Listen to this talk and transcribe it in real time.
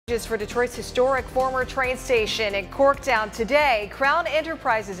For Detroit's historic former train station in Corktown today, Crown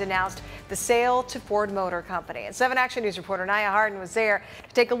Enterprises announced the sale to Ford Motor Company. And 7 Action News reporter Nia Harden was there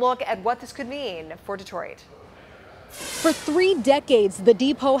to take a look at what this could mean for Detroit. For 3 decades, the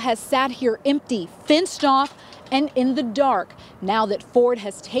depot has sat here empty, fenced off, and in the dark. Now that Ford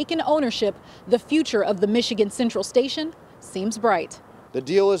has taken ownership, the future of the Michigan Central Station seems bright. The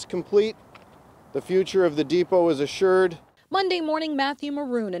deal is complete. The future of the depot is assured. Monday morning, Matthew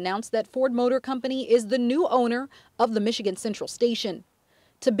Moroun announced that Ford Motor Company is the new owner of the Michigan Central Station.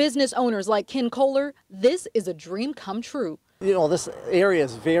 To business owners like Ken Kohler, this is a dream come true. You know, this area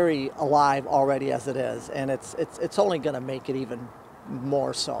is very alive already as it is, and it's only going to make it even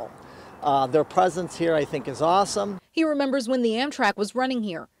more so. Their presence here, I think, is awesome. He remembers when the Amtrak was running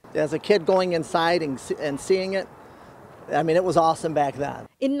here. As a kid going inside and seeing it, I mean, it was awesome back then.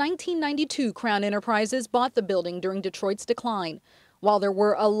 In 1992, Crown Enterprises bought the building during Detroit's decline. While there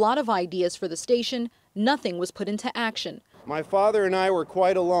were a lot of ideas for the station, nothing was put into action. My father and I were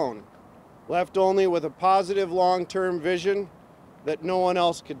quite alone, left only with a positive long-term vision that no one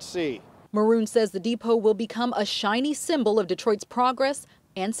else could see. Moroun says the depot will become a shiny symbol of Detroit's progress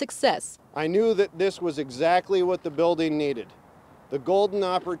and success. I knew that this was exactly what the building needed, the golden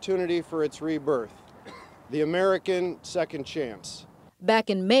opportunity for its rebirth. The American second chance. Back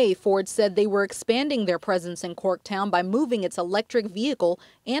in May, Ford said they were expanding their presence in Corktown by moving its electric vehicle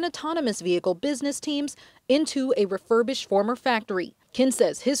and autonomous vehicle business teams into a refurbished former factory. Ken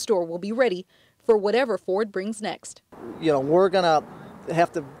says his store will be ready for whatever Ford brings next. You know, we're going to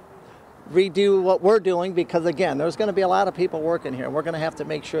have to redo what we're doing because, again, there's going to be a lot of people working here. We're going to have to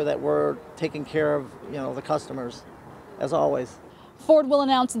make sure that we're taking care of, you know, the customers, as always. Ford will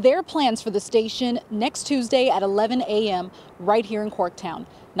announce their plans for the station next Tuesday at 11 a.m. right here in Corktown.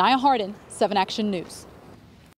 Nia Harden, 7 Action News.